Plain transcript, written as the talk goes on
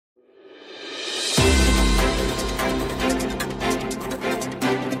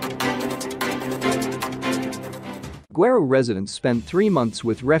Gweru residents spent 3 months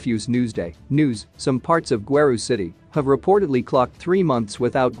with refuse Newsday. News, some parts of Gweru City have reportedly clocked 3 months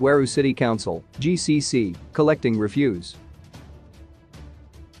without Gweru City Council, GCC, collecting refuse.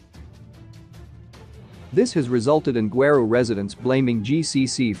 This has resulted in Gweru residents blaming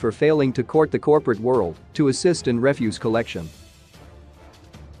GCC for failing to court the corporate world to assist in refuse collection.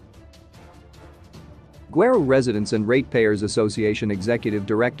 Gweru Residents and Ratepayers Association Executive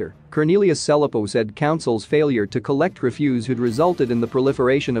Director Cornelia Selipo said council's failure to collect refuse had resulted in the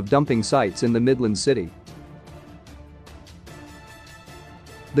proliferation of dumping sites in the Midland city.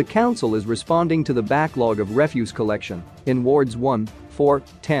 The council is responding to the backlog of refuse collection in wards 1, 4,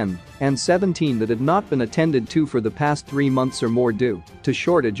 10, and 17 that had not been attended to for the past 3 months or more due to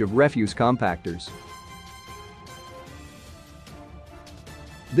shortage of refuse compactors.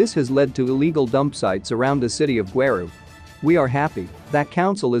 This has led to illegal dump sites around the city of Gweru. We are happy that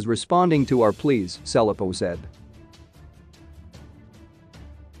council is responding to our pleas, Selipo said.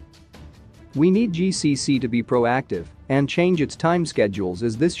 We need GCC to be proactive and change its time schedules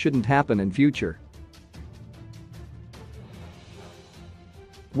as this shouldn't happen in future.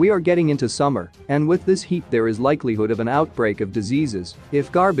 We are getting into summer, and with this heat there is likelihood of an outbreak of diseases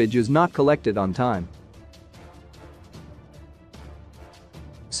if garbage is not collected on time.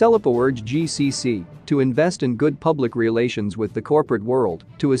 Selipo urged GCC to invest in good public relations with the corporate world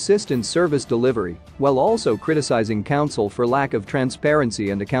to assist in service delivery, while also criticizing council for lack of transparency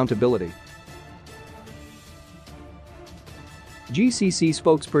and accountability. GCC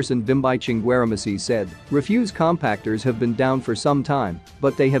spokesperson Vimbai Chingweramasi said, refuse compactors have been down for some time,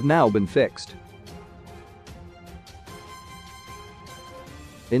 but they have now been fixed.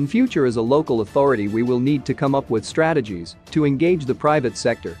 In future, as a local authority, we will need to come up with strategies to engage the private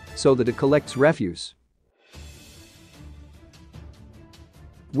sector so that it collects refuse.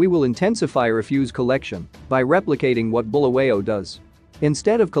 We will intensify refuse collection by replicating what Bulawayo does.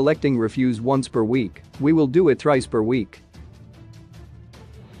 Instead of collecting refuse once per week, we will do it thrice per week.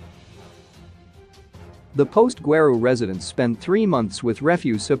 The post-Gweru residents spent 3 months with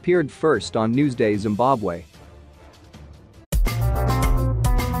refuse appeared first on Newsday Zimbabwe.